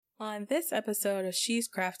On this episode of She's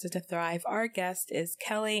Crafted to Thrive, our guest is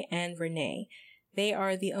Kelly and Renee. They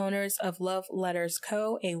are the owners of Love Letters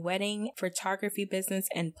Co., a wedding photography business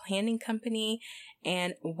and planning company.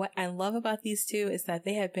 And what I love about these two is that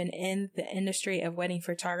they have been in the industry of wedding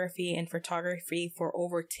photography and photography for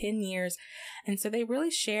over 10 years. And so they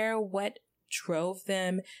really share what drove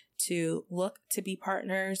them to look to be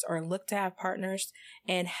partners or look to have partners,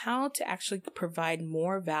 and how to actually provide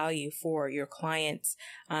more value for your clients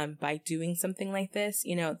by doing something like this.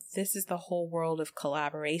 You know, this is the whole world of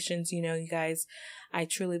collaborations. You know, you guys, I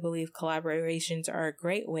truly believe collaborations are a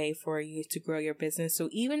great way for you to grow your business. So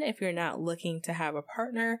even if you're not looking to have a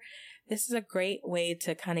partner, this is a great way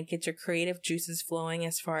to kind of get your creative juices flowing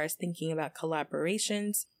as far as thinking about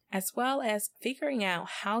collaborations, as well as figuring out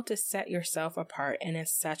how to set yourself apart in a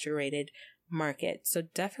saturated market. So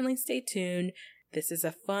definitely stay tuned. This is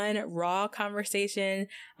a fun, raw conversation.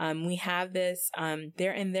 We have this,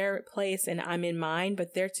 they're in their place and I'm in mine,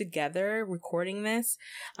 but they're together recording this.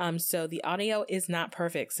 So the audio is not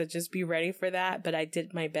perfect. So just be ready for that. But I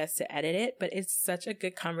did my best to edit it, but it's such a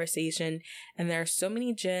good conversation. And there are so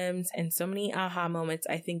many gems and so many aha moments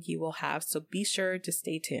I think you will have. So be sure to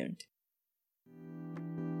stay tuned.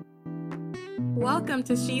 Welcome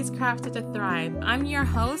to She's Crafted to Thrive. I'm your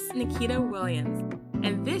host, Nikita Williams,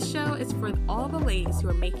 and this show is for all the ladies who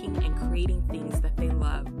are making and creating things that they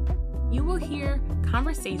love. You will hear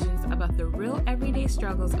conversations about the real everyday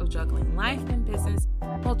struggles of juggling life and business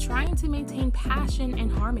while trying to maintain passion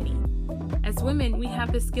and harmony. As women, we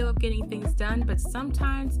have the skill of getting things done, but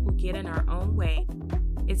sometimes we get in our own way.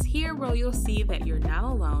 It's here where you'll see that you're not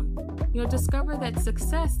alone. You'll discover that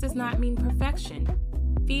success does not mean perfection.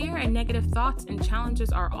 Fear and negative thoughts and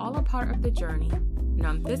challenges are all a part of the journey. And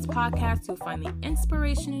on this podcast, you'll find the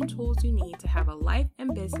inspiration and tools you need to have a life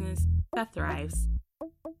and business that thrives.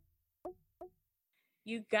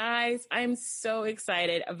 You guys, I'm so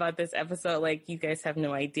excited about this episode. Like, you guys have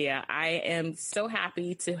no idea. I am so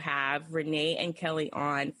happy to have Renee and Kelly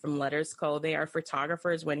on from Letters Co. They are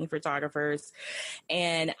photographers, wedding photographers,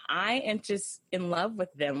 and I am just in love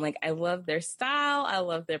with them. Like, I love their style. I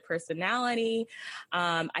love their personality.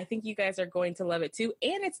 I think you guys are going to love it too.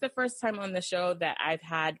 And it's the first time on the show that I've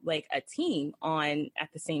had like a team on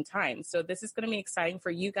at the same time. So this is going to be exciting for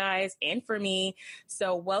you guys and for me.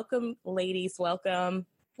 So welcome, ladies. Welcome.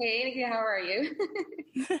 Hey, Nikki, how are you?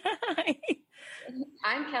 Hi.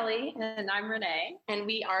 I'm Kelly. And I'm Renee. And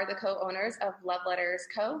we are the co-owners of Love Letters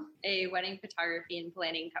Co., a wedding photography and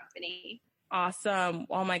planning company. Awesome.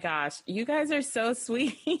 Oh my gosh. You guys are so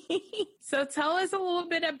sweet. So tell us a little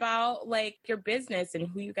bit about like your business and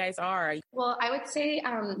who you guys are. Well, I would say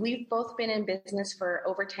we've both been in business for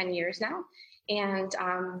over 10 years now. And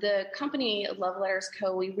the company Love Letters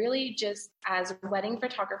Co., we really just, as wedding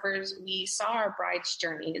photographers, we saw our brides'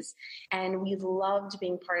 journeys and we loved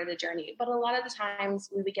being part of the journey. But a lot of the times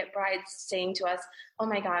we would get brides saying to us, oh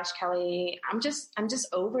my gosh, Kelly, I'm just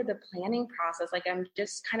over the planning process. Like, I'm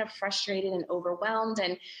just kind of frustrated and overwhelmed.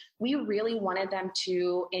 And we really wanted them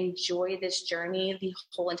to enjoy this journey, the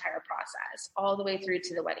whole entire process, all the way through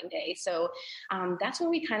to the wedding day. So that's when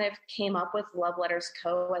we kind of came up with Love Letters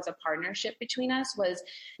Co. as a partnership between us, was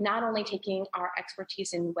not only taking our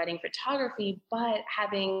expertise in wedding photography, but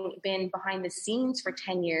having been behind the scenes for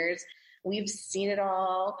 10 years, we've seen it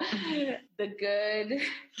all, the good,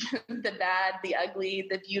 the bad, the ugly,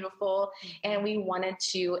 the beautiful. And we wanted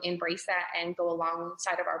to embrace that and go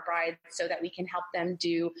alongside of our brides so that we can help them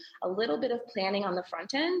do a little bit of planning on the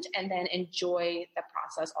front end and then enjoy the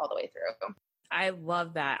process all the way through. I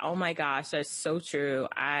love that. Oh my gosh, that's so true.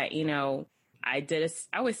 I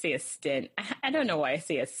always say a stint. I don't know why I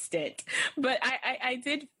say a stint, but I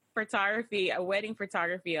did wedding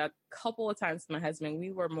photography a couple of times with my husband.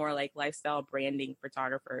 We were more like lifestyle branding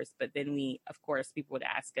photographers, but then of course, people would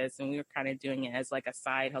ask us and we were kind of doing it as like a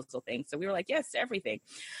side hustle thing. So we were like, yes, to everything.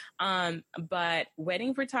 But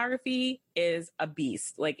wedding photography is a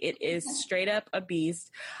beast. Like, it is straight up a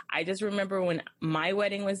beast. I just remember when my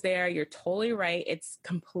wedding was there, you're totally right. It's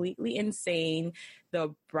completely insane.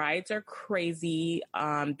 The brides are crazy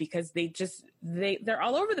because they're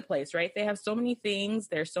all over the place, right? They have so many things.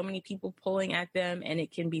 There's so many people pulling at them and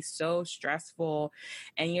it can be so stressful.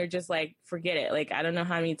 And you're just like, forget it. Like, I don't know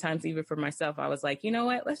how many times, even for myself, I was like, you know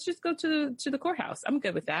what? Let's just go to the courthouse. I'm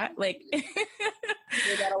good with that. Like, We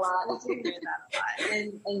do that a lot.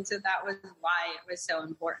 And so that was why it was so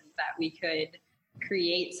important that we could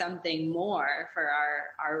create something more for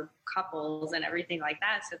our couples and everything like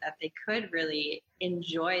that, so that they could really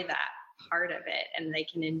enjoy that part of it and they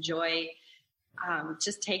can enjoy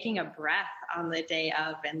just taking a breath on the day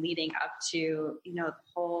of and leading up to, the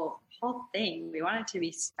whole thing. We want it to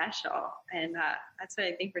be special. And that's what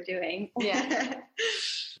I think we're doing. Yeah,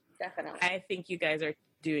 definitely. I think you guys are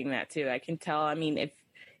doing that too. I can tell. I mean, if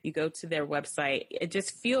you go to their website, it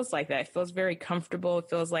just feels like that. It feels very comfortable. It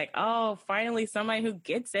feels like, oh, finally somebody who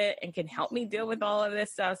gets it and can help me deal with all of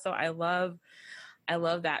this stuff. So I love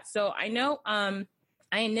that. So I know,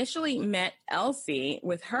 I initially met Elsie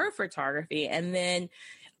with her photography, and then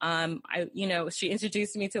she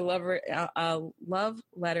introduced me to Love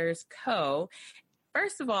Letters Co.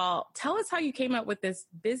 First of all, tell us how you came up with this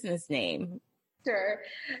business name. Sure.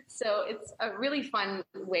 So it's a really fun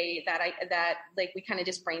way that we kind of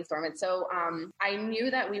just brainstorm it. So I knew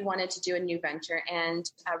that we wanted to do a new venture, and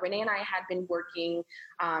Renee and I had been working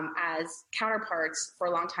as counterparts for a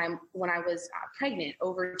long time when I was pregnant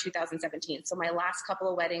over 2017. So my last couple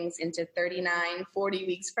of weddings into 39, 40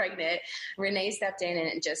 weeks pregnant, Renee stepped in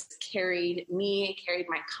and just carried me, carried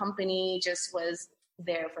my company, just was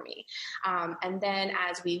there for me. And then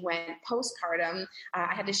as we went postpartum,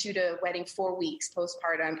 I had to shoot a wedding 4 weeks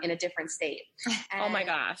postpartum in a different state. And oh my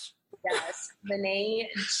gosh. Yes. Renee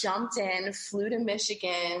jumped in, flew to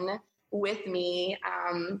Michigan with me.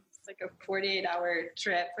 It's like a 48-hour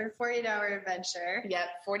trip or 48-hour adventure. Yep.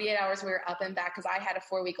 48 hours we were up and back because I had a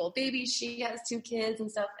 4-week-old baby. She has 2 kids and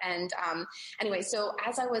stuff. And anyway, so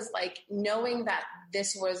as I was knowing that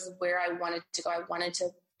this was where I wanted to go, I wanted to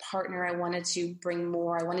partner. I wanted to bring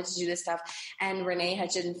more. I wanted to do this stuff. And Renee had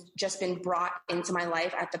just been brought into my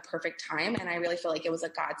life at the perfect time. And I really feel like it was a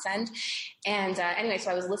godsend. And anyway, so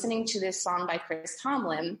I was listening to this song by Chris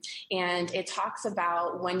Tomlin, and it talks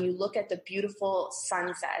about when you look at the beautiful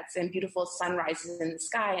sunsets and beautiful sunrises in the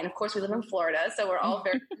sky. And of course we live in Florida, so we're all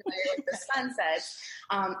very familiar with the sunsets.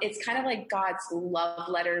 It's kind of like God's love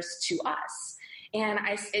letters to us. And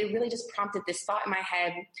it really just prompted this thought in my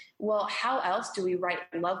head, well, how else do we write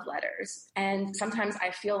love letters? And sometimes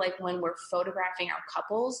I feel like when we're photographing our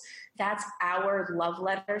couples, that's our love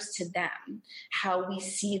letters to them, how we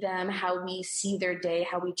see them, how we see their day,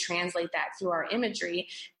 how we translate that through our imagery.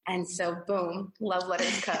 And so, boom, Love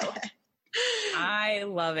Letters Co. I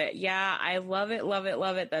love it. Yeah, I love it, love it,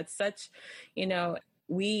 love it. That's such,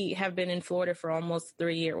 we have been in Florida for almost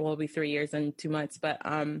 3 years. Well, it'll be 3 years and 2 months, but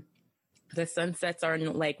the sunsets are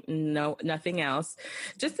like nothing else.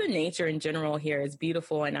 Just the nature in general here is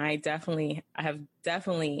beautiful. And I have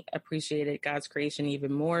definitely appreciated God's creation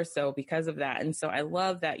even more so because of that. And so I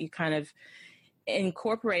love that you kind of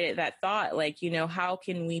incorporated that thought, how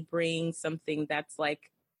can we bring something that's like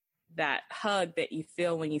that hug that you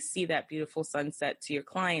feel when you see that beautiful sunset to your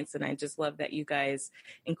clients. And I just love that you guys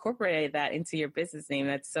incorporated that into your business name.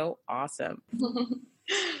 That's so awesome.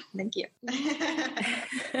 Thank you.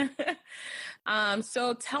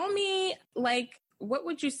 So tell me, what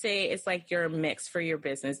would you say is your mix for your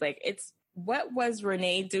business? What was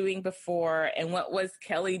Renee doing before and what was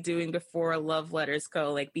Kelly doing before Love Letters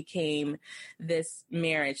Co. became this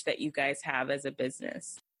marriage that you guys have as a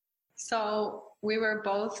business? So we were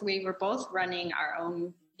both running our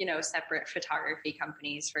own, separate photography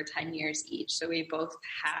companies for 10 years each. So we both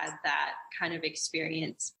had that kind of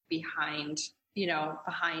experience behind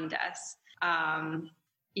us.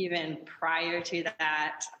 Even prior to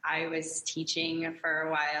that, I was teaching for a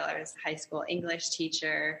while. I was a high school English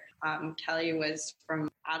teacher. Kelly was from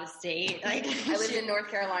out of state. I lived in North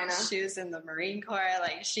Carolina. She was in the Marine Corps.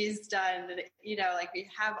 She's done, we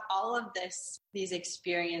have all of these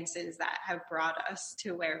experiences that have brought us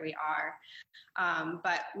to where we are.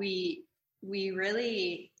 But we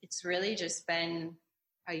really, it's really just been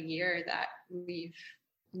a year that we've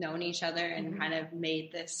known each other and kind of made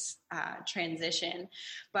this transition.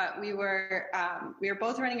 But we were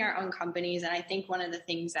both running our own companies. And I think one of the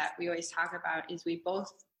things that we always talk about is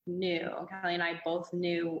Kelly and I both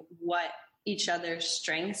knew what each other's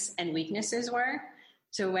strengths and weaknesses were.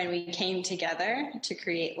 So when we came together to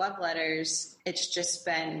create Love Letters, it's just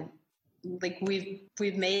been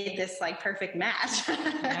we've made this perfect match.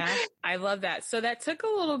 Yeah, I love that. So that took a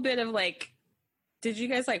little bit of did you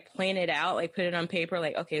guys plan it out, put it on paper?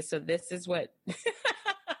 Okay, so this is what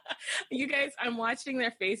you guys, I'm watching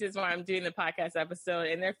their faces while I'm doing the podcast episode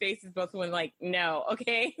and their faces both went no.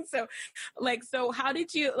 Okay. So so how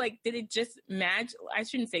did you, did it just I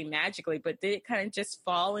shouldn't say magically, but did it kind of just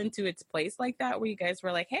fall into its place like that where you guys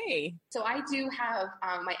were hey? So I do have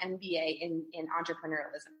my MBA in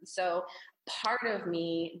entrepreneurialism. So part of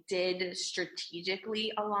me did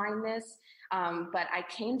strategically align this. But I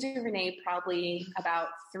came to Renee probably about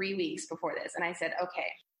 3 weeks before this. And I said,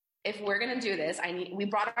 okay, if we're going to do this, we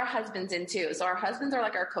brought our husbands in too. So our husbands are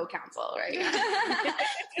like our co-counsel, right?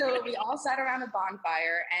 So we all sat around a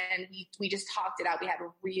bonfire and we just talked it out. We had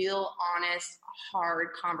real, honest, hard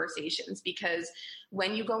conversations, because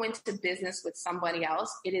when you go into business with somebody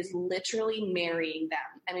else, it is literally marrying them.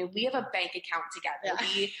 I mean, we have a bank account together.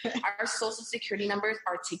 Yeah. Our social security numbers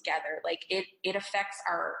are together. Like it affects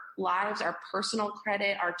our lives, our personal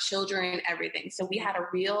credit, our children, everything. So we had a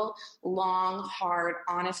real long, hard,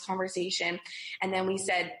 honest conversation. And then we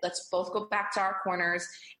said, let's both go back to our corners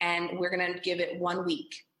and we're going to give it 1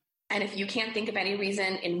 week. And if you can't think of any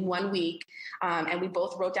reason in 1 week, and we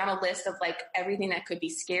both wrote down a list of like everything that could be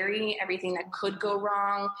scary, everything that could go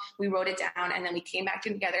wrong. We wrote it down and then we came back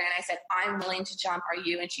together and I said, I'm willing to jump. Are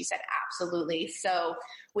you? And she said, absolutely. So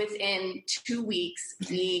within 2 weeks,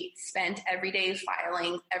 we spent every day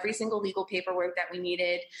filing every single legal paperwork that we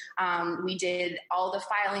needed. We did all the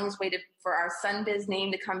filings, waited for our Sunbiz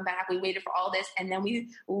name to come back. We waited for all this. And then we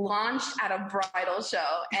launched at a bridal show.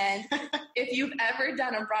 And if you've ever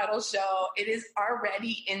done a bridal show, it is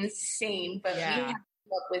already insane. But we have to come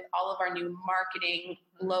up with all of our new marketing,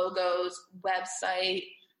 logos, website,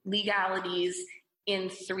 legalities in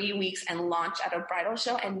 3 weeks and launch at a bridal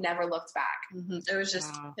show and never looked back. Mm-hmm. It was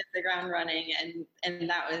just hit the ground running and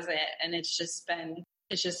that was it. And it's just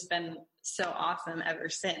been so awesome ever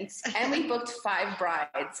since. And we booked 5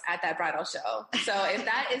 brides at that bridal show. So if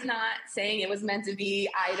that is not saying it was meant to be,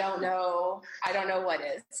 I don't know what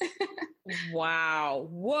is. Wow.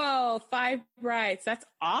 Whoa. 5 brides. That's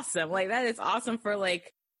awesome. Like that is awesome for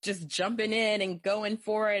like just jumping in and going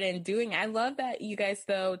for it and doing. I love that you guys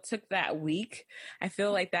though took that week. I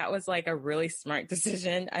feel like that was like a really smart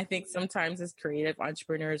decision. I think sometimes as creative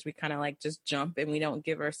entrepreneurs, we kind of like just jump and we don't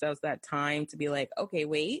give ourselves that time to be like, okay,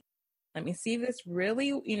 wait, let me see if this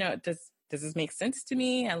really, does this make sense to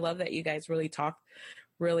me? I love that you guys really talked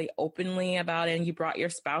really openly about it and you brought your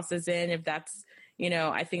spouses in. If that's,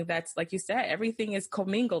 I think that's, like you said, everything is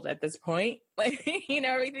commingled at this point. Like,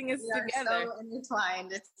 everything is together. So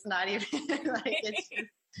intertwined. It's not even like,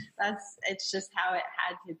 it's just how it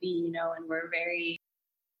had to be, and we're very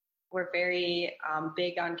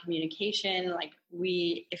big on communication. Like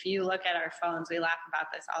if you look at our phones, we laugh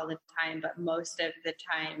about this all the time, but most of the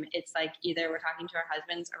time it's like either we're talking to our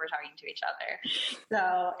husbands or we're talking to each other.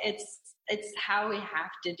 So it's how we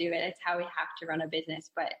have to do it. It's how we have to run a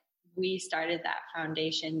business. But we started that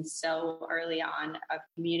foundation so early on of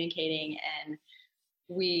communicating, and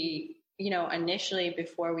we, initially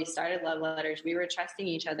before we started Love Letters, we were trusting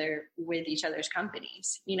each other with each other's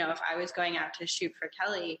companies. If I was going out to shoot for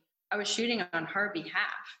Kelly, I was shooting on her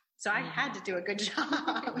behalf. So I had to do a good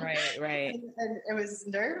job. Right. And it was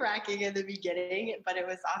nerve-wracking in the beginning, but it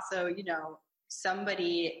was also,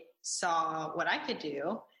 somebody saw what I could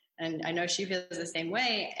do. And I know she feels the same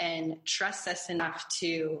way and trusts us enough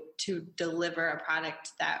to deliver a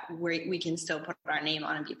product that we can still put our name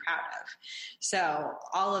on and be proud of. So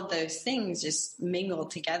all of those things just mingle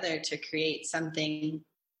together to create something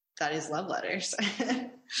that is Love Letters.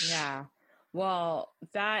 Yeah. Well,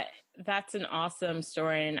 that's an awesome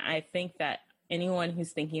story. And I think that anyone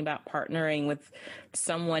who's thinking about partnering with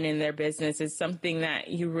someone in their business is something that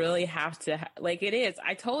you really have to, like it is.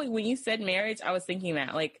 When you said marriage, I was thinking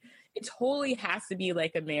that like, it totally has to be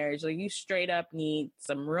like a marriage. Like you straight up need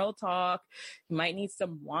some real talk. You might need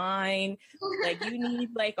some wine. Like you need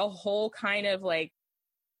like a whole kind of like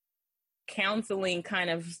counseling kind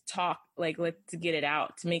of talk, like to get it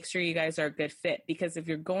out, to make sure you guys are a good fit. Because if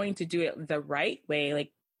you're going to do it the right way,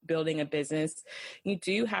 like building a business, you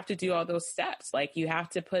do have to do all those steps. Like you have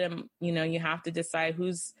to put them, you have to decide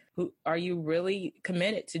who are you really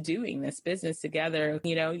committed to doing this business together.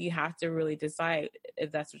 You have to really decide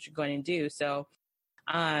if that's what you're going to do. So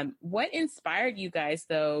what inspired you guys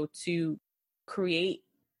though to create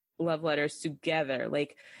Love Letters together?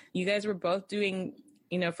 Like you guys were both doing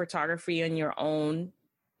photography on your own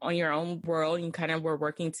world, and you kind of were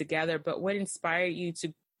working together, but what inspired you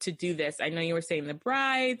to do this? I know you were saying the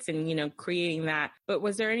brides and, creating that, but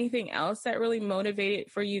was there anything else that really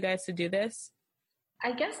motivated for you guys to do this?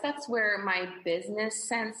 I guess that's where my business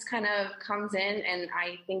sense kind of comes in. And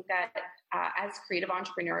I think that as creative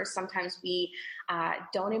entrepreneurs, sometimes we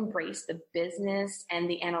don't embrace the business and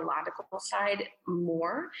the analytical side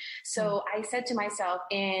more. So I said to myself,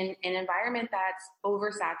 in an environment that's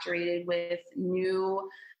oversaturated with new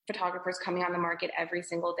photographers coming on the market every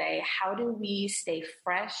single day, how do we stay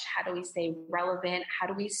fresh? How do we stay relevant? How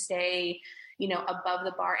do we stay above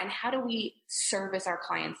the bar, and how do we service our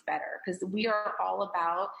clients better? Because we are all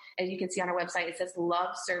about, as you can see on our website, it says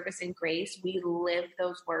love, service, and grace. We live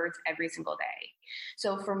those words every single day.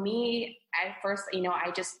 So for me, at first,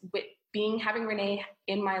 having Renee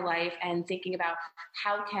in my life and thinking about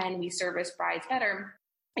how can we service brides better,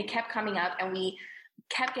 it kept coming up, and we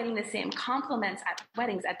kept getting the same compliments at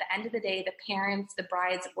weddings. At the end of the day, the parents, the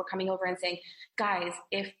brides were coming over and saying, guys,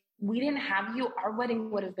 if we didn't have you, our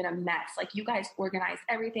wedding would have been a mess. Like, you guys organized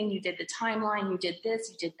everything. You did the timeline. You did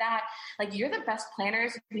this, you did that. Like, you're the best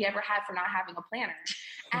planners we ever had for not having a planner.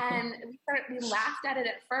 And we laughed at it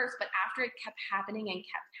at first, but after it kept happening and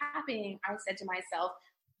kept happening, I said to myself,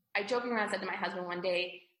 I joking around said to my husband one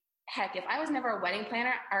day, heck, if I was never a wedding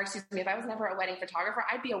planner, if I was never a wedding photographer,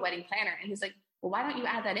 I'd be a wedding planner. And he's like, well, why don't you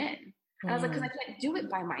add that in? And I was like, because I can't do it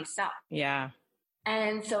by myself. Yeah.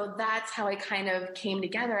 And so that's how I kind of came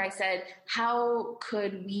together. I said, how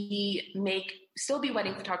could we still be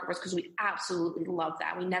wedding photographers? Because we absolutely love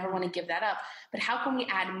that. We never want to give that up. But how can we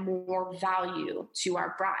add more value to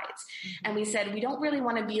our brides? Mm-hmm. And we said, we don't really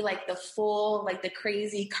want to be like the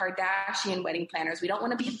crazy Kardashian wedding planners. We don't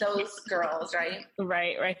want to be those girls, right?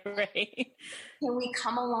 Right. Can we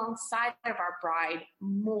come alongside of our bride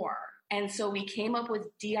more? And so we came up with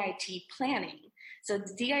DIT planning. So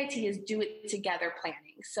DIT is do it together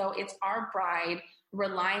planning. So it's our bride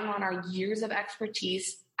relying on our years of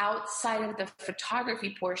expertise outside of the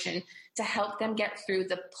photography portion to help them get through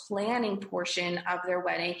the planning portion of their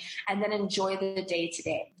wedding, and then enjoy the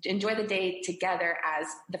day together as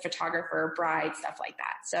the photographer, bride, stuff like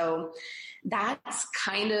that. So that's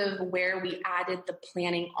kind of where we added the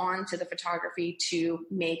planning onto the photography to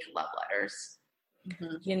make love letters.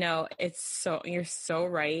 Mm-hmm. You're so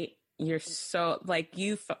right. You're so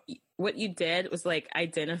what you did was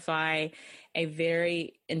identify a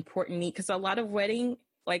very important need, because a lot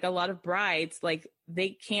of brides, they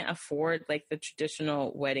can't afford the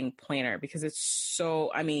traditional wedding planner because it's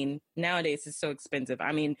nowadays it's so expensive.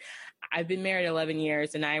 I've been married 11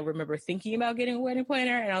 years and I remember thinking about getting a wedding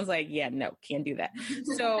planner and I was like, yeah, no, can't do that.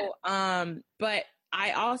 So, but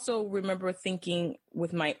I also remember thinking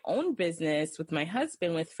with my own business, with my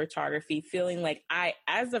husband, with photography, feeling like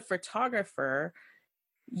as a photographer,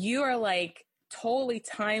 you are totally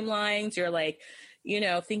timelines.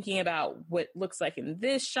 You're thinking about what looks like in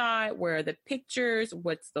this shot, where are the pictures,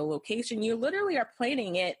 what's the location. You literally are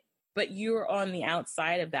planning it, but you're on the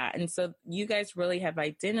outside of that. And so you guys really have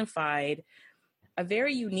identified a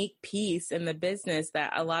very unique piece in the business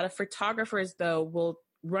that a lot of photographers, though, will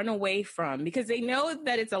run away from because they know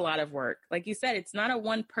that it's a lot of work. Like you said, it's not a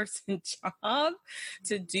one-person job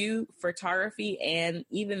to do photography and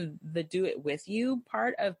even the do it with you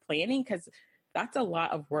part of planning, because that's a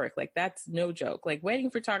lot of work. That's no joke.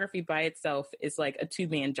 Wedding photography by itself is a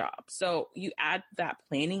 2-man job. So you add that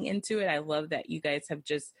planning into it. I love that you guys have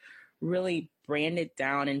just really branded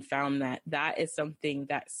down and found that is something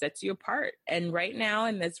that sets you apart. And right now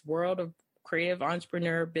in this world of creative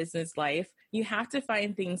entrepreneur business life, you have to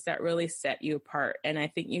find things that really set you apart. And I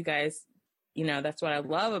think you guys, that's what I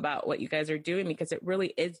love about what you guys are doing, because it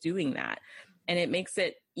really is doing that. And it makes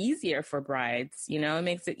it easier for brides, it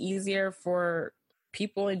makes it easier for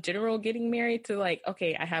people in general getting married to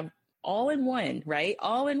okay, I have all in one, right?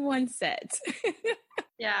 All in one set.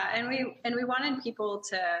 Yeah. And we wanted people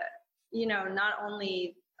to, not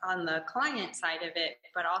only on the client side of it,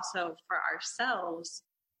 but also for ourselves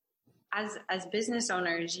as business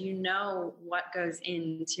owners, what goes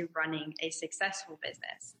into running a successful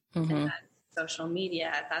business. Mm-hmm. And that's social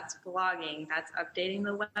media, that's blogging, that's updating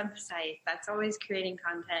the website, that's always creating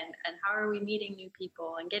content, and how are we meeting new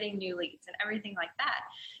people and getting new leads and everything like that.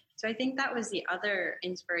 So I think that was the other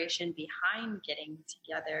inspiration behind getting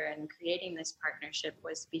together and creating this partnership,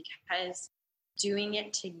 was because doing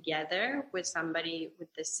it together with somebody with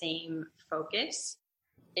the same focus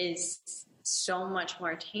is so much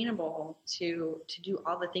more attainable to do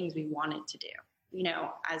all the things we wanted to do.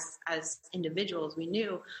 As individuals, we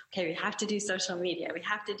knew, okay, we have to do social media, we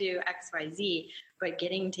have to do XYZ, but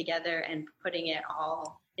getting together and putting it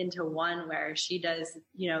all into one, where she does,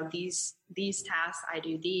 these tasks, I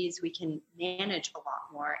do these, we can manage a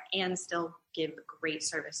lot more and still give great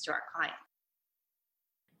service to our clients.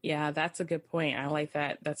 Yeah, that's a good point. I like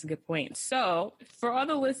that. That's a good point. So for all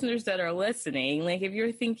the listeners that are listening, if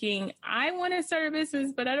you're thinking, I want to start a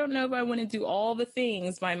business, but I don't know if I want to do all the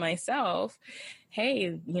things by myself.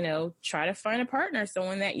 Hey, try to find a partner,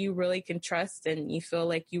 someone that you really can trust and you feel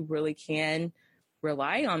like you really can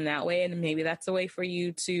rely on that way. And maybe that's a way for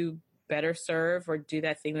you to better serve or do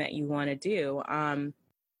that thing that you want to do.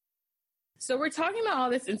 So we're talking about all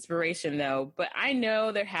this inspiration though, but I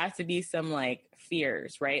know there has to be some like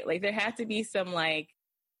fears, right? Like there has to be some like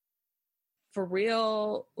for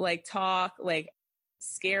real, like talk, like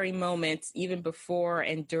scary moments even before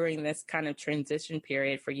and during this kind of transition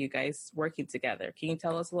period for you guys working together. Can you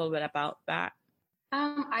tell us a little bit about that?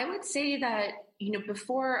 I would say that,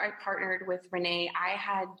 before I partnered with Renee, I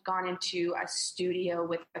had gone into a studio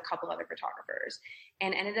with a couple other photographers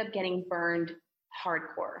and ended up getting burned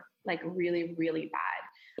hardcore, like really, really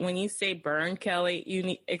bad. When you say burn, Kelly, you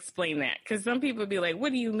need explain that because some people be like,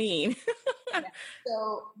 what do you mean? Yeah.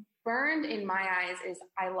 So burned in my eyes is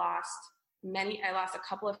I lost a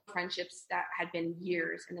couple of friendships that had been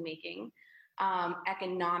years in the making.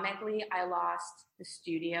 Economically, I lost the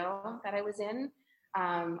studio that I was in.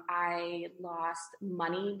 I lost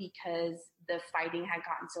money because the fighting had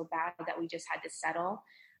gotten so bad that we just had to settle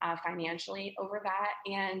financially over that.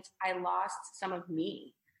 And I lost some of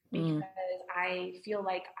me because I feel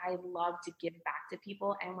like I love to give back to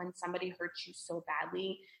people. And when somebody hurts you so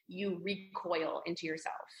badly, you recoil into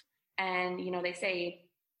yourself. And, they say,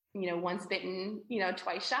 once bitten,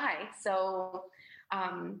 twice shy. So,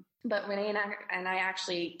 but Renee and I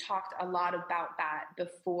actually talked a lot about that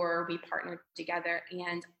before we partnered together.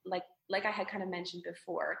 And like I had kind of mentioned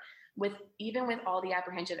before, with all the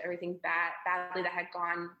apprehension of everything badly that had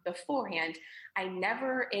gone beforehand,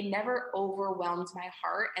 it never overwhelmed my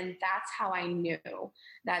heart. And that's how I knew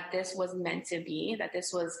that this was meant to be, that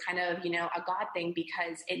this was kind of, a God thing,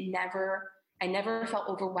 because I never felt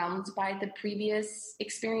overwhelmed by the previous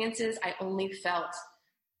experiences. I only felt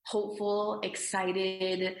hopeful,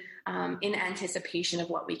 excited, in anticipation of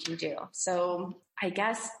what we can do. So I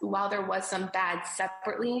guess while there was some bad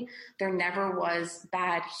separately, there never was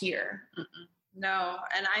bad here. Mm-mm. No.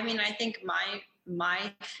 And I mean, I think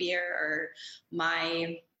my fear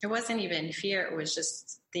it wasn't even fear. It was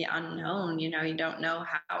just the unknown, you don't know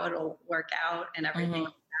how it'll work out and everything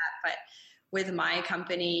like that. But with my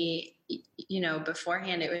company,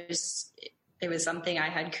 beforehand, it was something I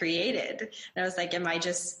had created. And I was like, am I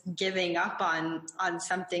just giving up on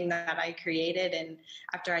something that I created? And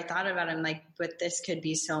after I thought about it, I'm like, but this could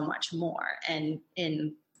be so much more. And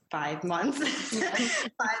in 5 months, 5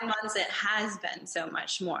 months, it has been so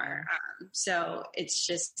much more. So it's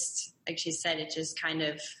just, like she said, it just kind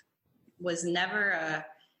of was never a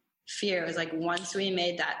fear. It was like, once we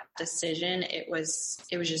made that decision, it was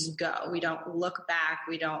just go. We don't look back.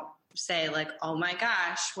 We don't say like, oh my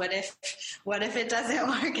gosh, what if it doesn't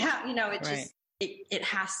work out? It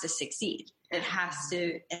has to succeed. It has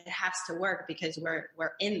to work because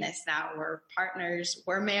we're in this now. We're partners.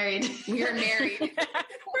 We're married. We're married. We're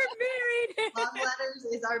married. Love Letters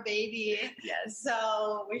is our baby. Yes.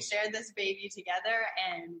 So we shared this baby together,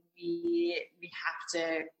 and we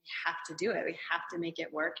have to do it. We have to make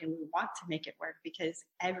it work, and we want to make it work because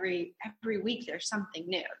every week there's something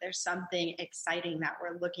new. There's something exciting that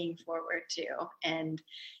we're looking forward to, and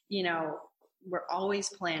we're always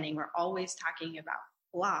planning. We're always talking about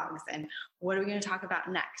blogs and what are we going to talk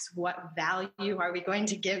about next? What value are we going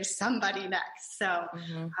to give somebody next? So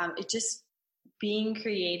it just being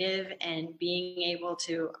creative and being able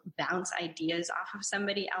to bounce ideas off of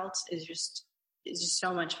somebody else is just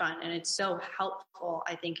so much fun. And it's so helpful,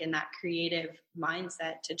 I think, in that creative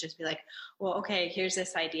mindset to just be like, well, okay, here's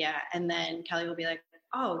this idea. And then Kelly will be like,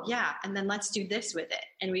 oh yeah. And then let's do this with it.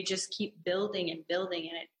 And we just keep building and building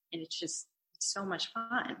and it's just so much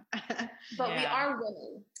fun. But we are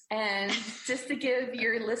women. And just to give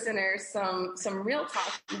your listeners some real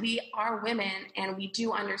talk, we are women, and we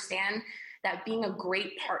do understand that being a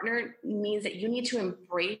great partner means that you need to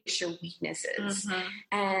embrace your weaknesses.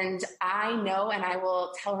 And I know, and I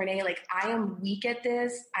will tell Renee, like, I am weak at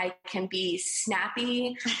this. I can be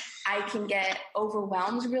snappy. I can get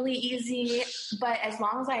overwhelmed really easy. But as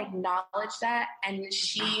long as I acknowledge that and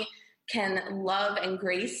she can love and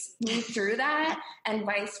grace me through that and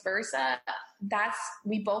vice versa,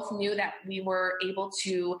 we both knew that we were able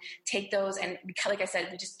to take those. And like I said,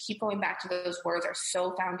 we just keep going back to those words are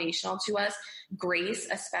so foundational to us. Grace,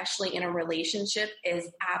 especially in a relationship, is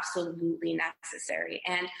absolutely necessary.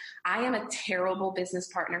 And I am a terrible business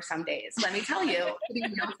partner some days, let me tell you,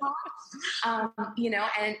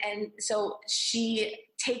 and so she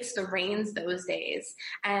takes the reins those days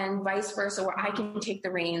and vice versa, where I can take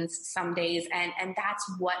the reins some days. And that's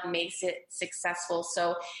what makes it successful.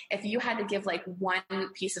 So if you had to give like one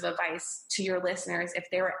piece of advice to your listeners, if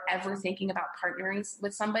they were ever thinking about partnering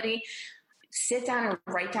with somebody, sit down and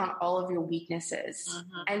write down all of your weaknesses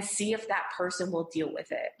and see if that person will deal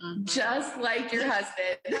with it. Just like your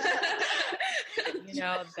husband.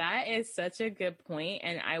 That is such a good point.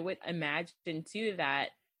 And I would imagine too that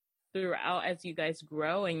throughout as you guys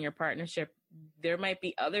grow in your partnership, there might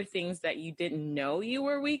be other things that you didn't know you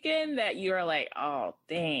were weak in that you're like, oh,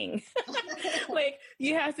 dang. Like,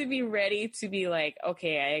 you have to be ready to be like,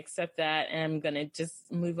 okay, I accept that and I'm going to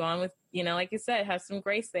just move on with, like you said, have some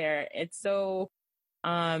grace there. It's so,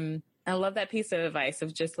 I love that piece of advice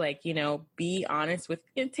of just like, be honest with,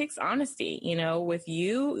 it takes honesty, with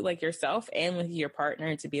you, like yourself and with your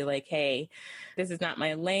partner to be like, hey, this is not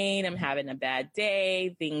my lane. I'm having a bad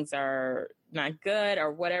day. Things are not good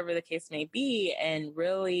or whatever the case may be. And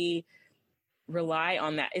really rely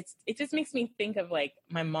on that. It just makes me think of like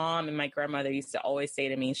my mom and my grandmother used to always say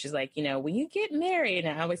to me, she's like, when you get married,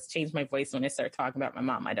 and I always change my voice when I start talking about my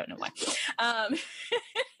mom. I don't know why.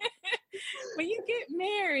 When you get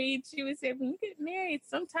married, she would say, when you get married,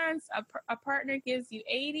 sometimes a partner gives you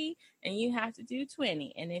 80 and you have to do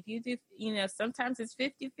 20. And if you do, sometimes it's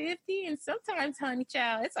 50-50 and sometimes, honey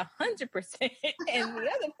child, it's 100% and the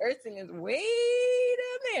other person is way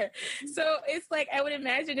down there. So it's like, I would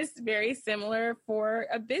imagine it's very similar for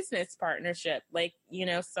a business partnership. Like,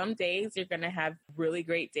 some days you're going to have really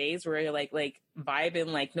great days where you're like vibing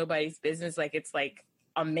like nobody's business. Like, it's like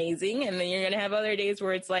amazing. And then you're going to have other days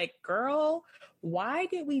where it's like, girl, why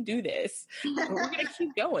did we do this? We're going to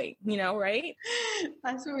keep going, right?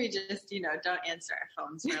 That's where we just, don't answer our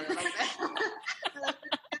phones for a little bit.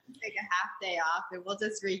 Take a half day off and we'll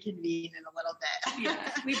just reconvene in a little bit. Yeah,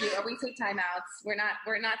 we do. Or we take timeouts. We're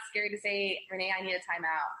not scared to say, Renee, I need a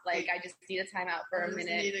timeout. Like, I just need a timeout for a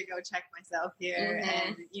minute. I need to go check myself here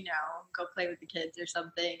and, go play with the kids or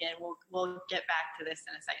something. And we'll get back to this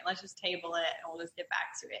in a second. Let's just table it and we'll just get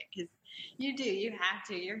back to it. Because you have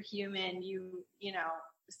to, you're human.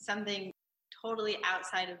 Something totally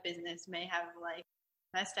outside of business may have like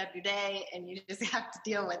messed up your day and you just have to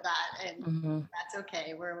deal with that, and that's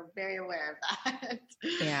okay. We're very aware of that.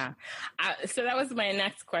 Yeah. So that was my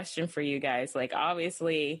next question for you guys. Like,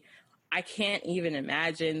 obviously I can't even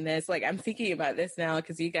imagine this. Like, I'm thinking about this now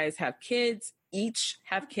because you guys have kids, each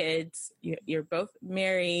have kids. You're both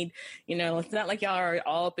married. It's not like y'all are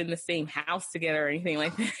all up in the same house together or anything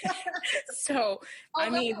like that. So, I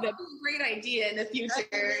mean, that's a great idea in the future.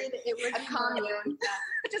 It would a commune.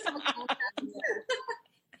 Just have a commune.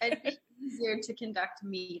 It'd be easier to conduct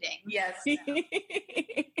meetings. Yes.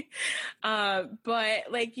 But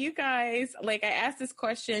like you guys, like I asked this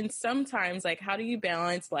question sometimes, like, how do you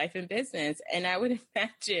balance life and business? And I would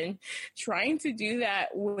imagine trying to do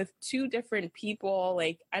that with two different people.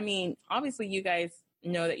 Like, I mean, obviously you guys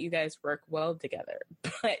know that you guys work well together,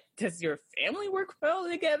 but does your family work well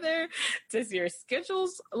together? Does your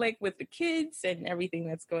schedules, like with the kids and everything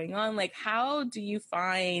that's going on, like how do you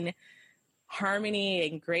find harmony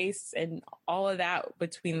and grace and all of that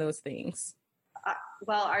between those things?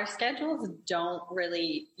 Well, our schedules don't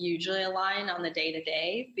really usually align on the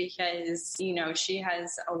day-to-day because, she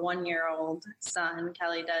has a 1-year-old son,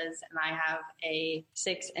 Kelly does, and I have a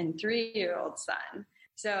 6 and 3-year-old son.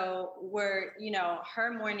 So we're,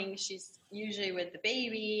 her morning, she's usually with the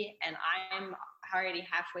baby and I'm already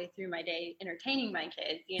halfway through my day entertaining my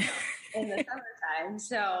kids, in the summertime.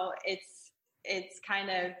 So it's kind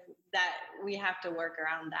of that we have to work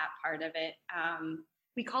around that part of it.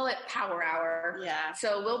 We call it power hour. Yeah.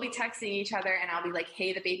 So we'll be texting each other and I'll be like,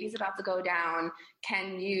 hey, the baby's about to go down.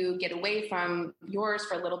 Can you get away from yours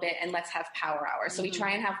for a little bit and let's have power hour? So we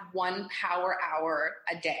try and have one power hour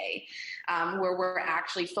a day where we're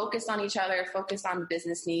actually focused on each other, focused on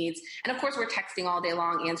business needs. And of course, we're texting all day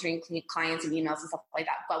long, answering clients and emails and stuff like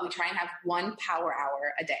that. But we try and have one power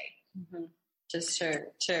hour a day. Mm-hmm. Just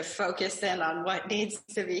to focus in on what needs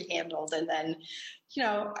to be handled. And then,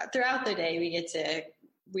 throughout the day,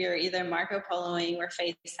 we're either Marco Poloing, we're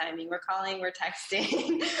FaceTiming, we're calling, we're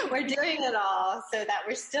texting, we're doing it all so that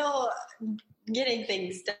we're still getting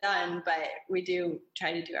things done, but we do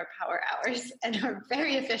try to do our power hours and we're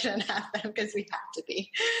very efficient at them because we have to be.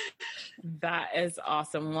 That is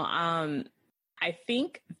awesome. Well, I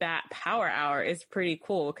think that power hour is pretty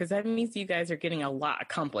cool because that means you guys are getting a lot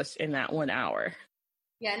accomplished in that 1 hour.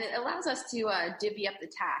 Yeah, and it allows us to divvy up the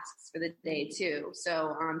tasks for the day too.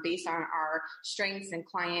 So based on our strengths and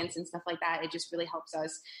clients and stuff like that, it just really helps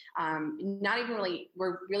us.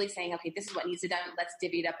 We're really saying, okay, this is what needs to be done. Let's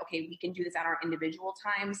divvy it up. Okay, we can do this at our individual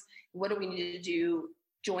times. What do we need to do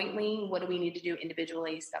jointly? What do we need to do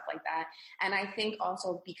individually? Stuff like that. And I think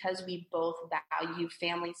also because we both value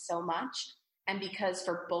family so much, and because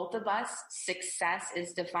for both of us, success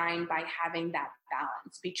is defined by having that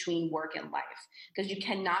balance between work and life. Because you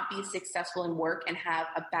cannot be successful in work and have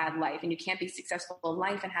a bad life. And you can't be successful in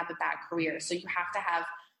life and have a bad career. So you have to have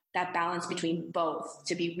that balance between both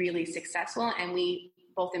to be really successful. And we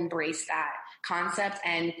both embrace that concept.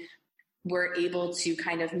 And we're able to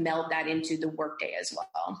kind of meld that into the workday as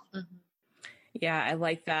well. Mm-hmm. Yeah, I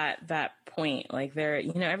like that point. Like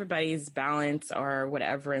everybody's balance or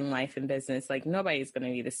whatever in life and business, like nobody's going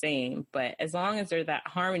to be the same. But as long as there's that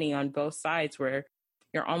harmony on both sides where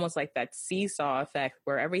you're almost like that seesaw effect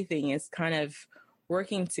where everything is kind of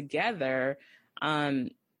working together, then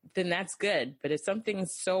that's good. But if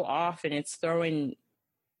something's so off and it's throwing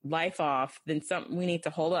life off, then we need to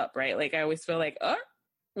hold up, right? Like I always feel like,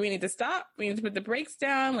 we need to stop. We need to put the brakes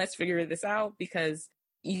down. Let's figure this out, because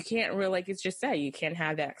you can't really, like it's just said, you can't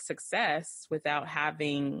have that success without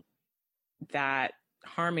having that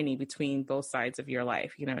harmony between both sides of your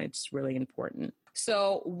life. It's really important.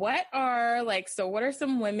 So what are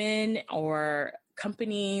some women or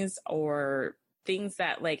companies or things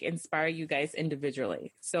that like inspire you guys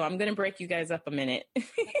individually? So I'm going to break you guys up a minute.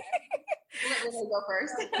 Let me go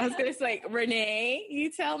first. I was going to say, Renee,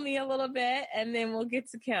 you tell me a little bit and then we'll get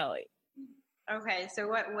to Kelly. Okay. So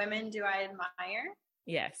what women do I admire?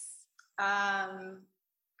 Yes.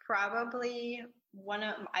 Probably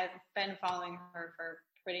I've been following her for a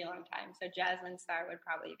pretty long time. So Jasmine Star would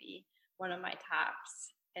probably be one of my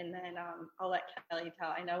tops. And then I'll let Kelly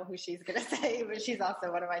tell. I know who she's going to say, but she's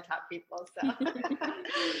also one of my top people. So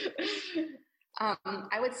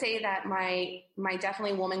I would say that my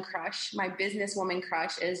definitely woman crush, my business woman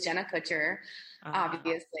crush is Jenna Kutcher.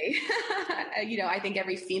 Obviously, I think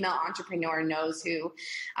every female entrepreneur knows who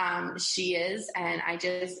she is. And I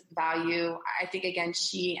just I think, again,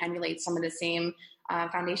 she emulates some of the same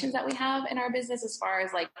foundations that we have in our business as far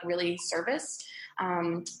as like really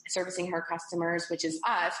servicing her customers, which is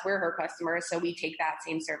us. We're her customers. So we take that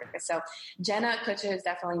same service. So Jenna Kutcher is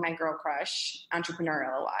definitely my girl crush,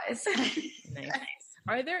 entrepreneurial wise. Nice.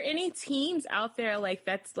 Are there any teams out there like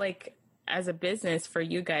that's like, as a business for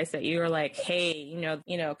you guys that you're like, hey,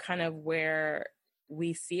 kind of where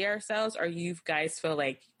we see ourselves, or you guys feel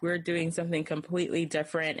like we're doing something completely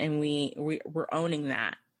different and we're owning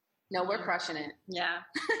that? No, we're crushing it. Yeah.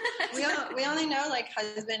 we only know like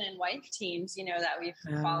husband and wife teams, that we've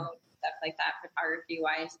followed stuff like that photography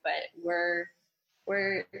wise, but we're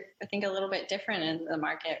I think a little bit different in the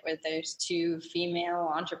market with those two female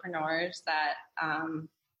entrepreneurs that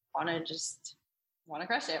want to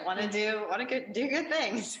crush it, want to do good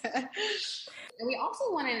things. And we also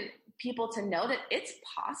wanted people to know that it's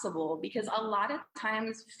possible, because a lot of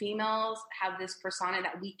times females have this persona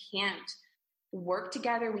that we can't work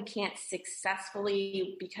together, we can't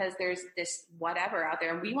successfully, because there's this whatever out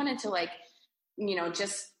there. And we wanted to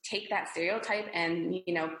just take that stereotype and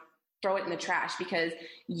throw it in the trash, because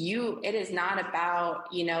it is not about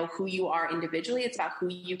who you are individually, it's about who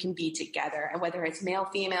you can be together. And whether it's male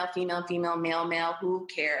female, female female, male male, who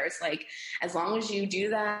cares? Like, as long as you do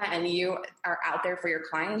that and you are out there for your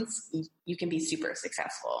clients, you can be super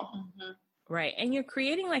successful. Mm-hmm. Right. And you're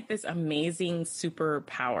creating like this amazing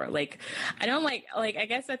superpower. Like, I don't I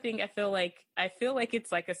guess I feel like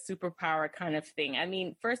it's like a superpower kind of thing. I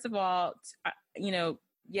mean, first of all,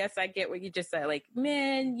 yes, I get what you just said. Like,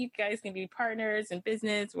 men, you guys can be partners in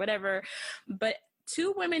business, whatever. But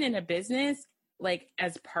two women in a business, like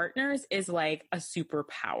as partners, is like a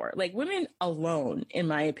superpower. Like women alone, in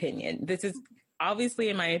my opinion, this is obviously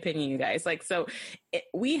in my opinion, you guys, like, so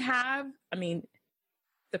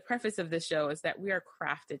the preface of this show is that we are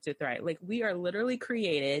crafted to thrive. Like we are literally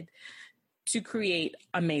created to create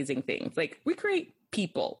amazing things. Like we create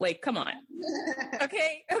people. Like, come on.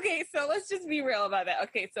 Okay. So let's just be real about that.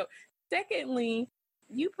 Okay. So secondly,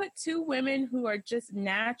 you put two women who are just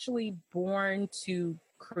naturally born to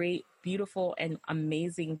create beautiful and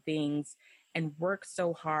amazing things and work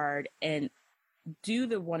so hard and do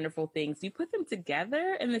the wonderful things. You put them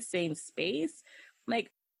together in the same space,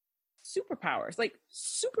 like superpowers, like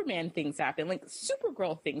Superman things happen, like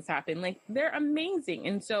Supergirl things happen, like they're amazing.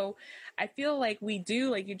 And so I feel like we do,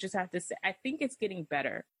 like you just have to say, I think it's getting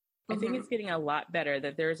better. I think it's getting a lot better,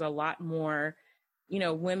 that there's a lot more,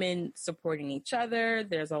 women supporting each other.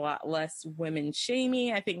 There's a lot less women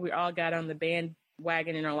shaming. I think we all got on the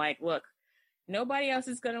bandwagon and are like, look, nobody else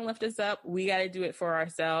is going to lift us up. We got to do it for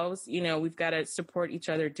ourselves. We've got to support each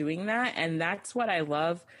other doing that. And that's what I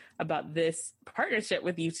love about this partnership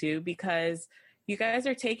with you two, because you guys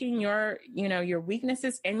are taking your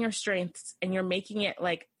weaknesses and your strengths and you're making it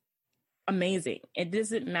like amazing. It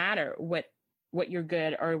doesn't matter what you're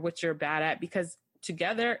good or what you're bad at, because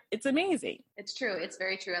together it's amazing. It's true. It's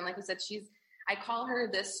very true. And like you said, I call her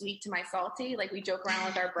the sweet to my salty. Like we joke around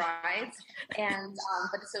with our brides, and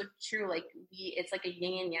but it's so true. Like it's like a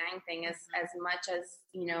yin and yang thing. As much as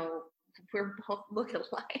we're both look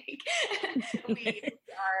alike. We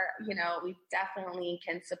are, we definitely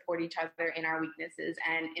can support each other in our weaknesses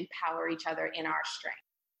and empower each other in our strength.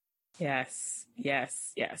 Yes,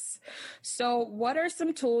 yes, yes. So what are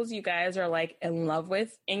some tools you guys are like in love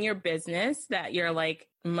with in your business that you're like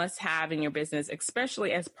must have in your business,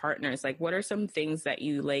 especially as partners? Like, what are some things that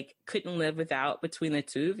you like couldn't live without between the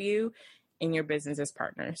two of you in your business as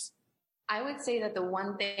partners? I would say that the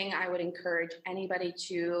one thing I would encourage anybody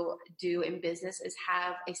to do in business is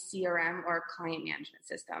have a CRM or a client management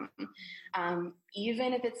system.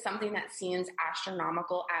 Even if it's something that seems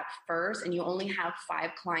astronomical at first and you only have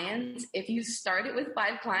 5 clients, if you start it with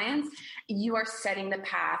 5 clients, you are setting the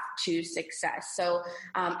path to success. So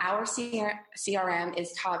our CRM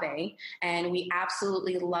is Tave, and we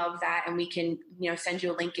absolutely love that. And we can, send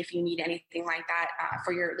you a link if you need anything like that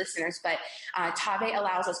for your listeners. But Tave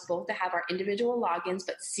allows us both to have our individual logins,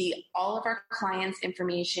 but see all of our clients'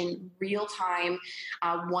 information real time,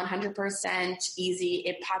 100% easy.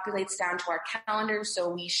 It populates down to our calendar. So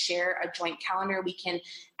we share a joint calendar. We can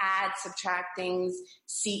add, subtract things,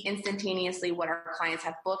 see instantaneously what our clients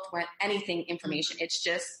have booked, anything information. It's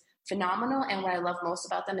just phenomenal. And what I love most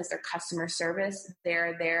about them is their customer service.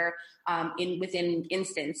 They're there within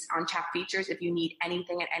instance on chat features if you need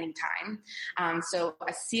anything at any time. So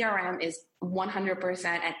a CRM is 100%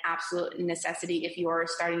 an absolute necessity if you are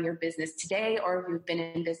starting your business today or if you've been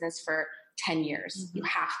in business for 10 years. Mm-hmm. You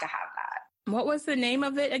have to have that. What was the name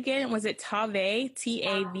of it again? Was it Tave?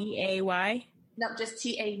 Tavay? No, just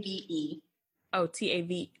Tave. Oh,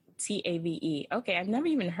 Tave. Okay, I've never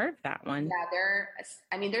even heard that one.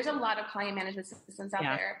 Yeah, there's a lot of client management systems out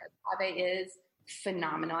there, but Tave is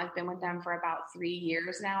phenomenal. I've been with them for about 3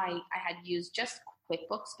 years now. I had used just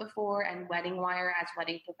QuickBooks before and WeddingWire as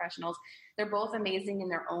wedding professionals. They're both amazing in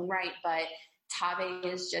their own right, but Tave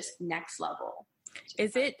is just next level.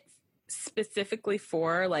 Is it specifically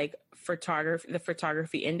for like the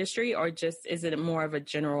photography industry, or just is it more of a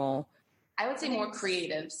general? I would say more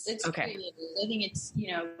creatives. It's okay. Creative. I think it's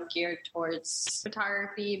geared towards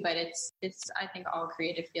photography, but it's I think all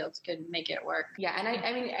creative fields could make it work. Yeah, and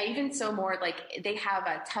I even so more like they have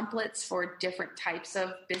templates for different types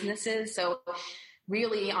of businesses. So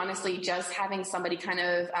really, honestly, just having somebody kind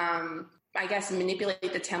of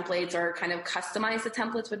manipulate the templates or kind of customize the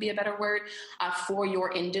templates would be a better word for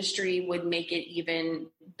your industry would make it even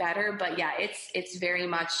better. But yeah, it's very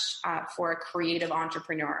much for a creative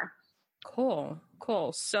entrepreneur.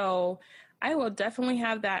 Cool. So I will definitely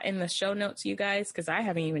have that in the show notes, you guys, because I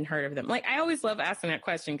haven't even heard of them. Like, I always love asking that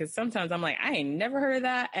question because sometimes I'm like, I ain't never heard of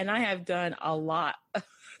that. And I have done a lot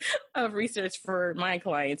of research for my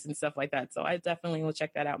clients and stuff like that. So I definitely will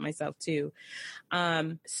check that out myself too.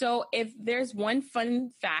 So if there's one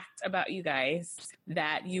fun fact about you guys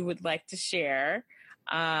that you would like to share,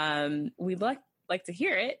 we'd like to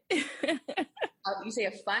hear it. You say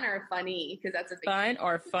a fun or a funny? Because that's a big fun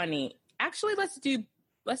or funny. Actually, let's do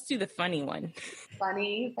the funny one.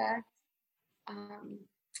 Funny fact.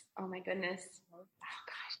 Oh my goodness. Oh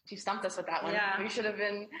gosh, you stumped us with that one. Yeah. We should have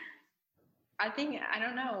been. I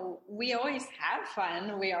don't know. We always have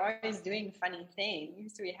fun. We are always doing funny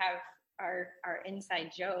things. We have our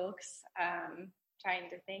inside jokes.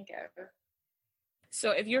 Trying to think of.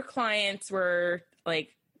 So if your clients were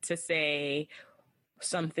like to say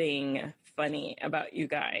something funny about you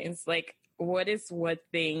guys, like what is what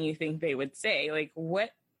thing you think they would say? Like what,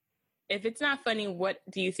 if it's not funny, what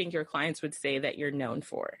do you think your clients would say that you're known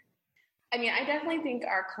for? I definitely think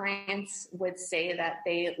our clients would say that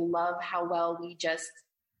they love how well we just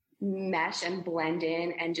mesh and blend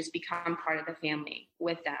in and just become part of the family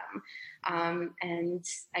with them. And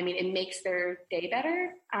it makes their day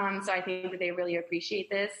better. So I think that they really appreciate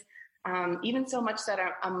this. Even so much that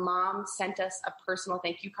a mom sent us a personal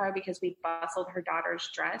thank you card because we bustled her daughter's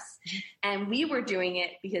dress, and we were doing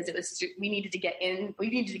it because we needed to get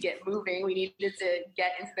moving, we needed to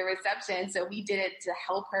get into the reception, so we did it to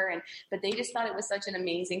help her. But they just thought it was such an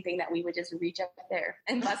amazing thing that we would just reach up there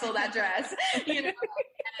and bustle that dress. And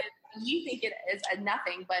you think it is a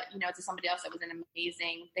nothing, but to somebody else it was an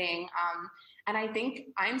amazing thing. And I think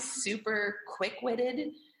I'm super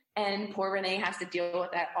quick-witted. And poor Renee has to deal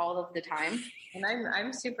with that all of the time. And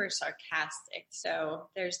I'm super sarcastic, so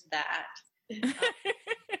there's that.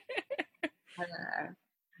 I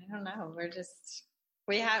don't know. We're just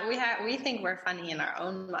we think we're funny in our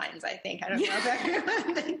own minds. I think I don't know if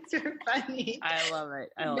everyone thinks we're funny. I love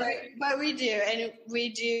it. But we do, and we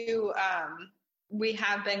do. We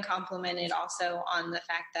have been complimented also on the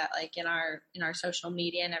fact that like in our social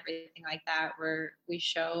media and everything like that, we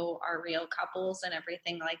show our real couples and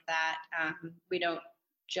everything like that. We don't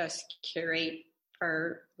just curate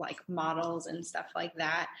for like models and stuff like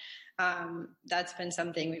that. That's been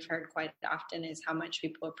something we've heard quite often, is how much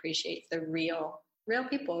people appreciate the real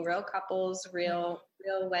people, real couples, real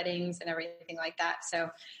weddings and everything like that. So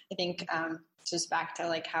I think just back to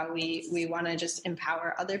like how we want to just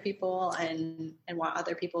empower other people and want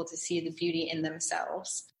other people to see the beauty in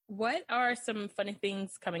themselves. What are some funny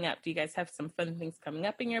things coming up? Do you guys have some fun things coming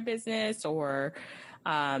up in your business, or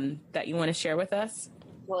that you want to share with us?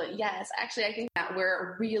 Well, yes, actually, I think that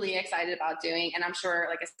we're really excited about doing, and I'm sure,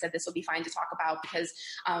 like I said, this will be fine to talk about because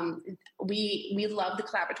we love the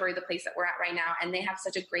Collaboratory, the place that we're at right now, and they have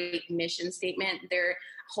such a great mission statement. Their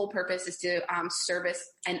whole purpose is to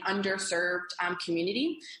service an underserved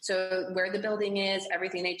community. So where the building is,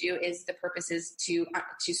 everything they do is the purpose is to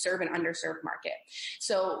serve an underserved market.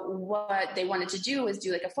 So what they wanted to do is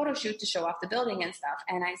do like a photo shoot to show off the building and stuff.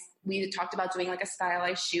 And we talked about doing like a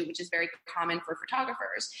stylized shoot, which is very common for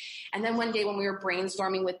photographers. And then one day when we were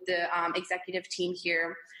brainstorming with the executive team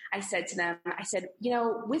here, I said to them,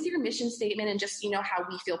 with your mission statement and just, how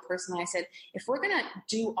we feel personally, I said, if we're going to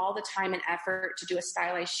do all the time and effort to do a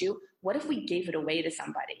stylized shoot, what if we gave it away to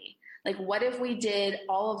somebody? Like, what if we did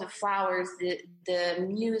all of the flowers, the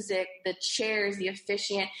music, the chairs, the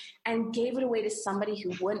officiant, and gave it away to somebody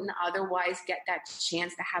who wouldn't otherwise get that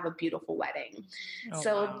chance to have a beautiful wedding?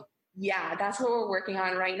 Wow. Yeah, that's what we're working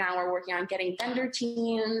on right now. We're working on getting vendor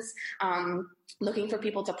teams, looking for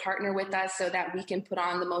people to partner with us so that we can put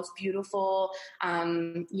on the most beautiful,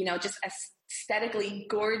 just aesthetically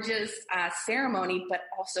gorgeous ceremony, but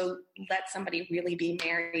also let somebody really be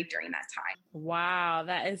married during that time. Wow,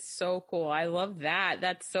 that is so cool. I love that.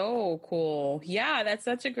 That's so cool. Yeah, that's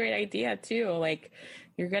such a great idea too. Like,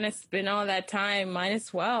 you're going to spend all that time, might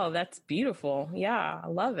as well. That's beautiful. Yeah, I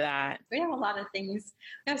love that. We have a lot of things.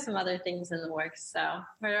 We have some other things in the works. So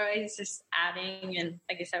we're always just adding. And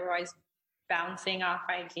like I said, we're always bouncing off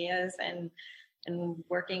ideas and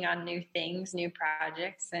working on new things, new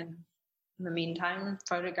projects. And in the meantime,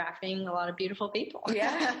 photographing a lot of beautiful people.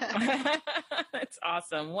 Yeah. That's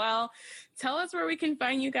awesome. Well, tell us where we can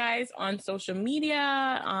find you guys on social media,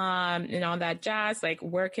 and all that jazz. Like,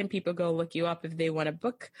 where can people go look you up if they want to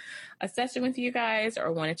book a session with you guys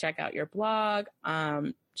or want to check out your blog?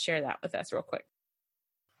 Share that with us real quick.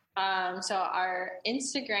 So our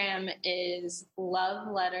Instagram is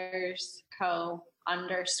lovelettersco_FL.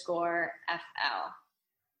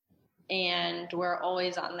 And we're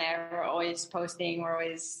always on there. We're always posting. We're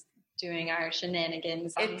always doing our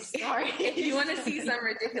shenanigans on stories. If you want to see some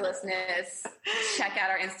ridiculousness, check out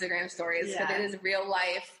our Instagram stories because it is real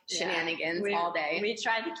life shenanigans all day. We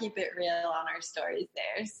try to keep it real on our stories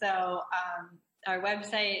there. So our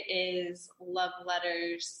website is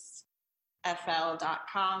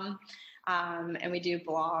lovelettersfl.com. And we do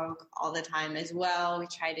blog all the time as well. We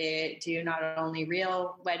try to do not only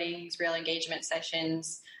real weddings, real engagement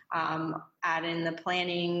sessions, add in the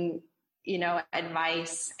planning,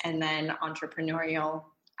 advice, and then entrepreneurial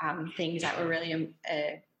things that we're really,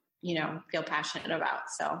 feel passionate about.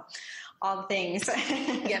 So all things.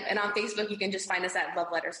 Yep. And on Facebook, you can just find us at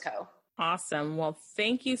Love Letters Co. Awesome. Well,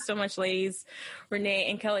 thank you so much, ladies.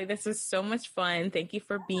 Renee and Kelly, this was so much fun. Thank you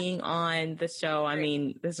for being on the show. I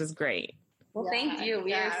mean, this is great. Well, thank you.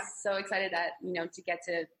 We are so excited that, to get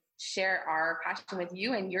to share our passion with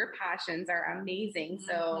you, and your passions are amazing.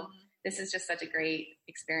 So this is just such a great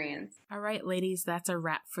experience. All right, ladies, that's a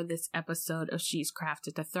wrap for this episode of She's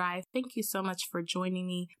Crafted to Thrive. Thank you so much for joining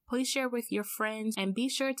me. Please share with your friends and be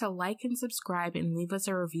sure to like and subscribe and leave us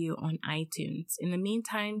a review on iTunes. In the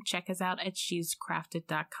meantime, check us out at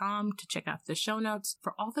shescrafted.com to check out the show notes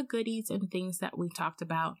for all the goodies and things that we talked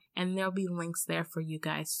about, and there'll be links there for you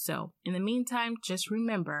guys. So in the meantime, just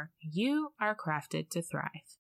remember, you are crafted to thrive.